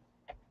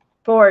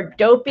for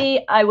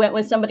Dopey, I went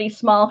with somebody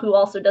small who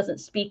also doesn't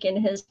speak in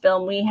his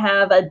film. We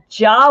have a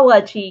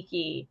Jawa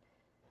tiki.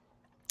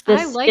 I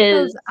This like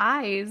is those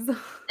eyes.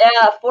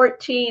 yeah,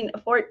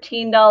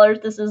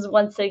 $14. This is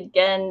once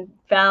again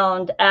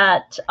found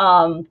at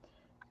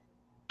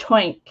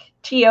Toynk,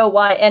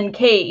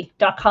 TOYNK.com.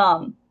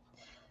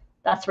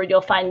 That's where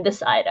you'll find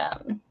this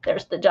item.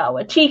 There's the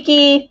Jawa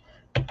Tiki.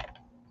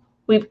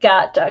 We've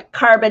got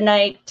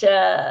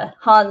Carbonite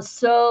Han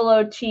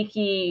Solo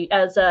Tiki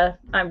as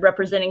I'm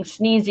representing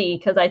Sneezy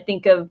because I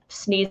think of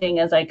sneezing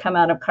as I come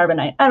out of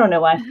Carbonite. I don't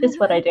know why. It's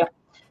what I do.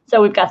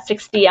 So we've got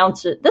 60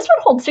 ounces. This one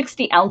holds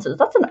 60 ounces.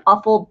 That's an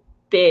awful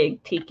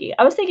big tiki.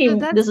 I was thinking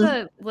that's this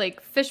is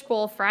like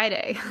Fishbowl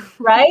Friday.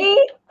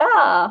 right.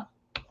 Ah.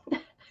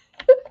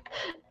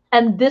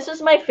 And this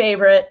is my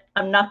favorite.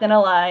 I'm not going to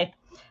lie.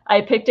 I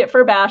picked it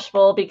for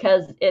Bashful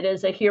because it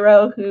is a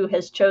hero who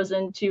has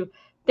chosen to.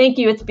 Thank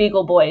you. It's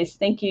Beagle Boys.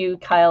 Thank you,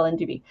 Kyle and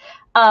Doobie.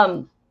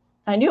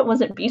 I knew it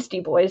wasn't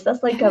Beastie Boys.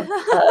 That's like a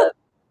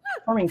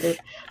performing group.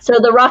 So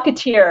the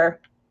Rocketeer,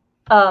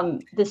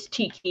 this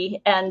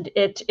tiki, and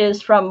it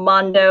is from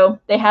Mondo.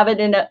 They have it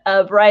in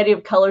a variety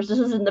of colors. This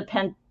is in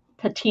the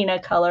patina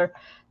color.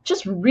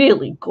 Just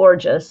really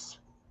gorgeous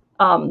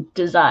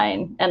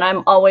design. And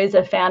I'm always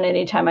a fan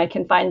anytime I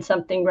can find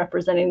something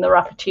representing the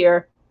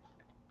Rocketeer.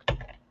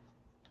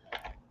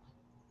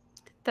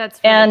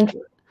 That's really and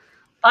cute.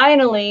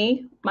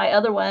 Finally, my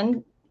other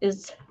one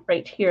is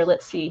right here.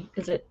 Let's see.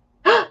 Is it?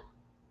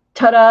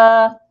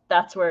 Ta-da!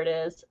 That's where it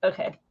is.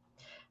 Okay.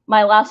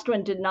 My last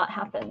one did not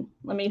happen.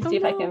 Let me see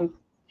if I can.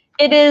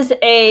 It is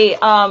a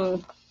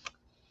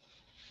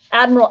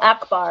Admiral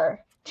Akbar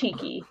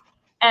tiki.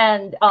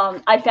 And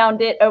I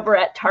found it over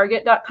at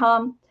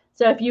Target.com.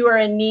 So if you are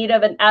in need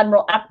of an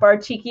Admiral Akbar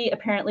tiki,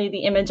 apparently the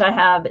image I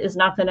have is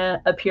not going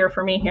to appear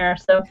for me here.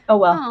 So, oh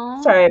well.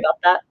 Aww. Sorry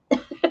about that.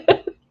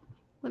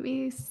 Let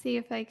me see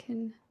if I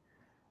can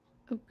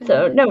open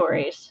So it. no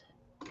worries.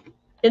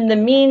 In the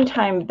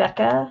meantime,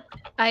 Becca.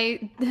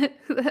 I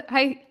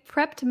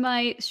prepped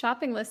my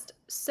shopping list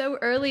so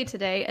early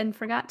today and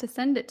forgot to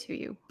send it to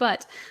you,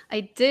 but I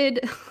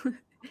did.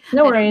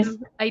 No worries.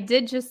 I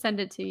did just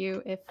send it to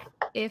you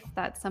if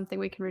that's something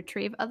we can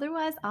retrieve.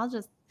 Otherwise, I'll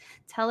just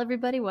tell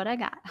everybody what I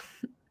got.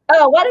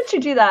 Oh, why don't you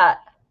do that?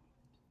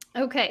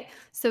 Okay,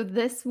 so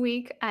this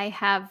week I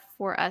have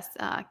for us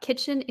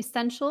kitchen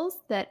essentials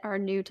that are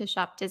new to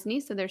Shop Disney.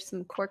 So there's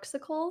some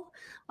Corksicle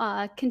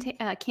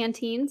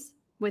canteens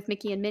with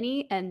Mickey and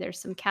Minnie, and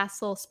there's some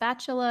Castle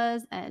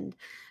spatulas and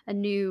a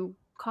new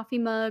coffee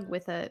mug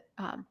with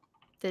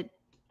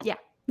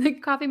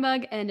coffee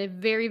mug and a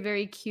very,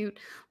 very cute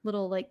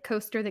little like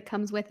coaster that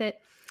comes with it.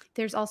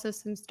 There's also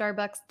some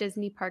Starbucks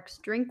Disney Parks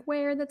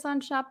drinkware that's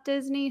on Shop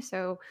Disney.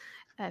 So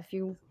if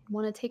you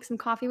want to take some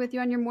coffee with you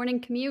on your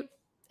morning commute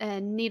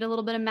and need a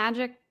little bit of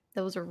magic,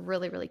 those are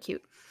really, really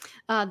cute.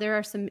 There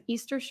are some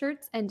Easter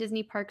shirts and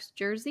Disney Parks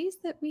jerseys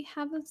that we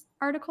have an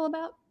article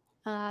about.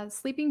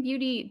 Sleeping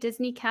Beauty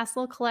Disney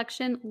Castle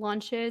Collection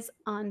launches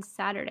on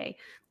Saturday,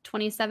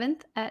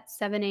 27th at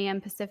 7 a.m.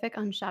 Pacific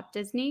on Shop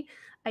Disney.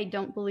 I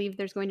don't believe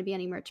there's going to be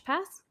any merch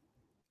pass.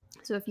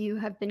 So if you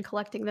have been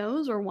collecting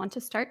those or want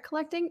to start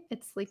collecting,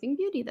 it's Sleeping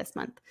Beauty this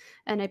month.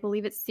 And I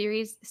believe it's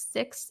series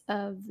 6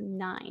 of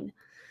 9.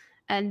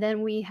 And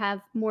then we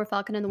have more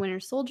Falcon and the Winter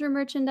Soldier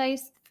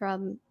merchandise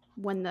from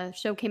when the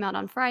show came out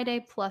on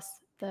Friday, plus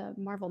the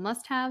Marvel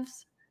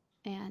must-haves.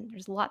 And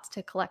there's lots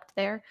to collect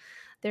there.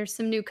 There's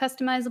some new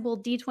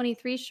customizable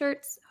D23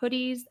 shirts,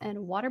 hoodies,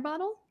 and water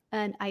bottle.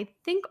 And I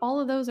think all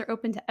of those are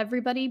open to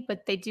everybody,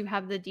 but they do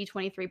have the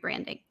D23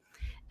 branding.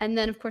 And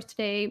then, of course,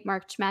 today,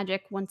 March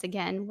Magic, once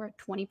again, we're at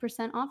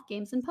 20% off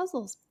games and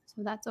puzzles.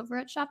 So that's over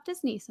at Shop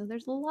Disney. So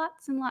there's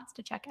lots and lots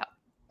to check out.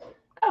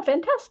 Oh,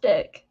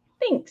 fantastic.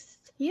 Thanks.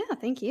 Yeah,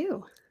 thank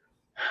you.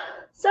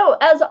 So,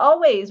 as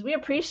always, we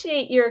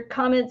appreciate your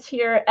comments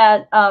here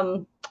at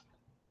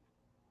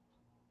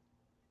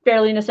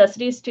Barely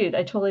Necessities. Dude,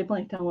 I totally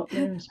blanked on what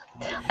it was.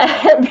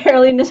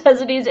 Barely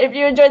Necessities. If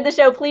you enjoyed the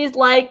show, please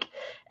like.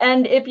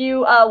 And if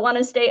you want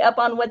to stay up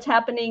on what's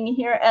happening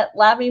here at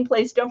Laughing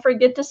Place, don't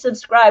forget to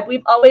subscribe.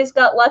 We've always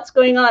got lots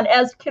going on.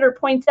 As Kidder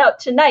points out,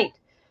 tonight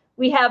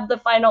we have the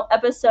final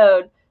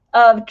episode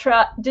of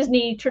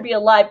Disney Trivia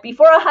Live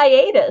before a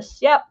hiatus.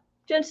 Yep,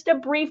 just a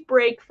brief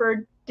break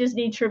for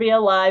Disney Trivia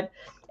Live.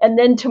 And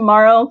then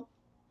tomorrow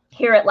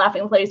here at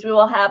Laughing Place, we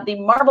will have the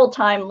Marvel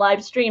Time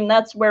live stream.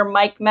 That's where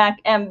Mike, Mac,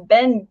 and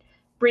Ben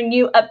bring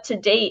you up to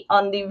date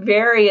on the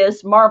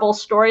various Marvel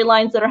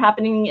storylines that are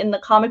happening in the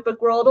comic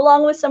book world,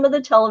 along with some of the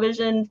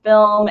television,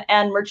 film,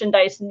 and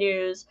merchandise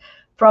news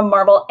from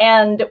Marvel.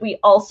 And we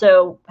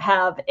also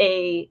have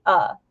a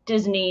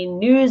Disney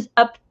news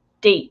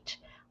update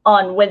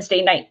on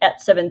Wednesday night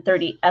at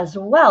 7:30 as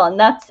well. And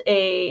that's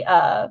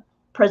a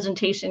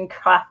presentation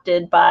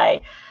crafted by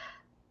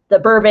the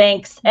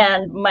Burbanks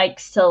and Mike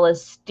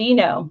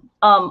Celestino.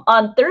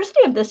 On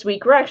Thursday of this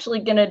week, we're actually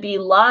going to be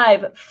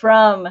live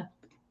from...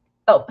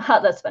 Oh,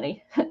 that's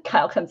funny.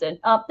 Kyle comes in.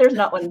 There's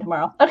not one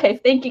tomorrow. Okay,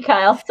 thank you,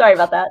 Kyle. Sorry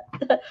about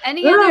that.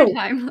 Any other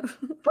time.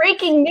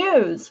 Breaking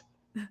news.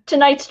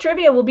 Tonight's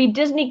trivia will be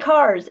Disney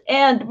Cars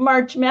and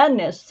March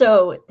Madness.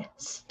 So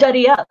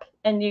study up,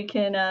 and you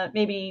can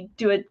maybe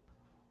do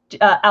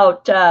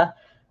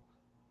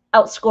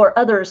outscore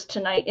others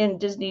tonight in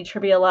Disney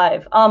Trivia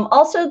Live.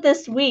 Also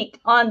this week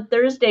on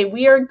Thursday,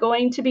 we are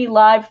going to be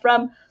live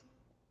from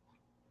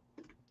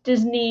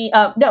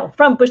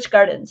from Busch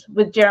Gardens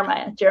with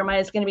Jeremiah. Jeremiah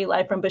is going to be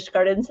live from Busch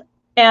Gardens.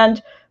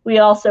 And we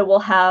also will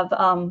have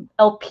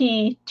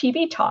LP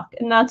TV Talk.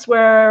 And that's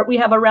where we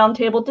have a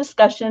roundtable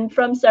discussion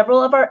from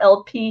several of our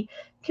LP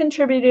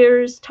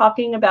contributors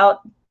talking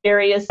about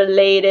various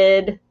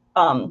related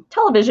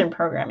television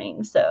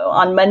programming. So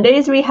on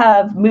Mondays, we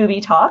have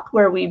Movie Talk,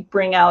 where we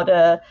bring out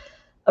a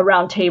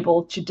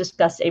roundtable to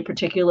discuss a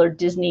particular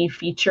Disney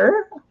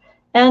feature.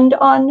 And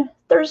on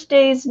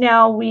Thursdays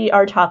now, we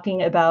are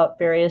talking about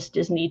various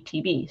Disney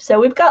TV. So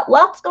we've got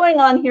lots going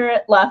on here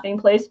at Laughing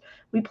Place.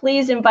 We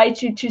please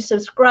invite you to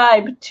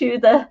subscribe to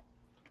the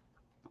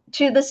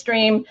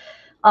stream.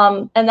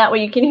 And that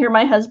way you can hear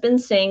my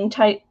husband sing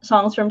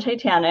songs from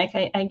Titanic.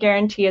 I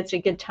guarantee it's a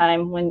good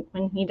time when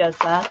he does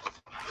that.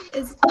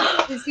 Is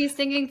he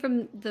singing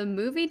from the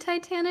movie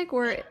Titanic,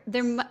 or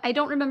I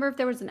don't remember if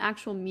there was an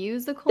actual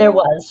musical. There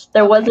was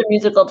a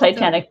musical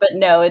Titanic, but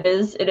no, it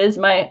is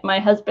my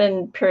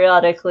husband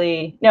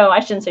periodically. No,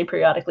 I shouldn't say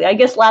periodically. I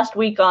guess last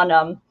week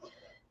on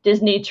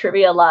Disney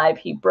Trivia Live,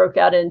 he broke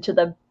out into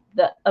the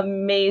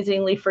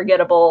amazingly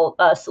forgettable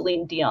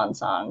Celine Dion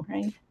song,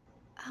 right?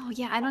 Oh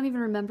yeah, I don't even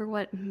remember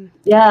what.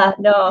 Yeah,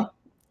 no,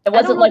 it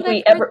wasn't like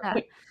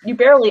you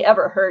barely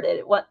ever heard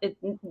it.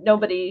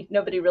 Nobody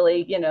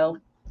really,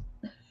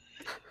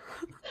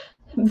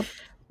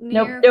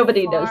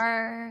 nobody knows.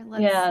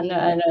 Yeah,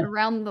 no,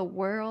 around the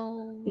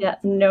world. Yeah,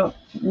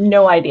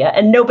 no idea.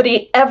 And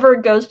nobody ever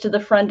goes to the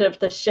front of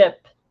the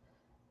ship,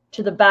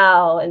 to the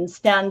bow, and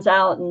stands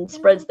out and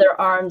spreads their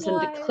arms and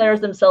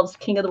declares themselves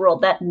king of the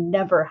world. That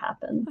never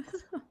happens,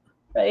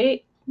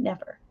 right?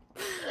 Never.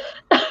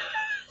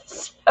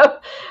 So,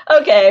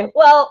 okay,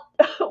 well,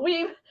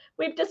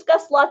 we've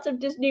discussed lots of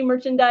Disney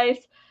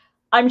merchandise.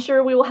 I'm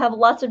sure we will have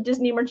lots of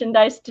Disney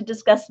merchandise to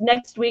discuss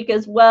next week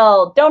as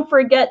well. Don't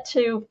forget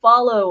to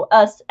follow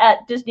us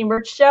at Disney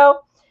Merch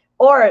Show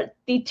or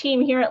the team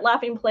here at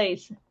Laughing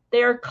Place.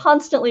 They are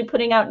constantly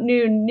putting out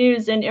new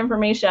news and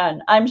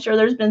information. I'm sure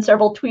there's been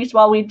several tweets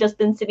while we've just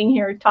been sitting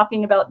here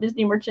talking about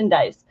Disney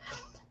merchandise.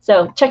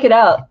 So check it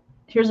out.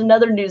 Here's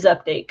another news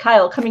update.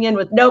 Kyle coming in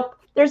with, nope,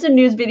 there's a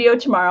news video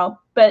tomorrow,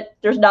 but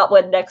there's not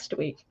one next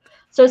week.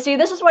 So see,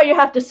 this is why you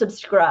have to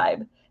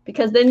subscribe,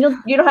 because then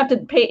you don't have to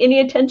pay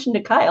any attention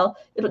to Kyle.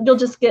 You'll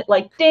just get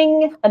like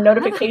ding, a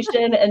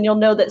notification, and you'll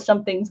know that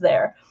something's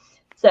there.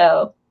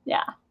 So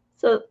yeah.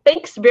 So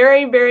thanks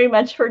very, very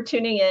much for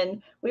tuning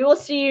in. We will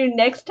see you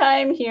next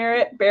time here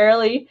at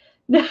Barely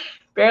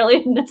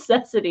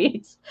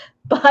Necessities.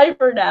 Bye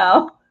for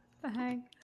now. Bye.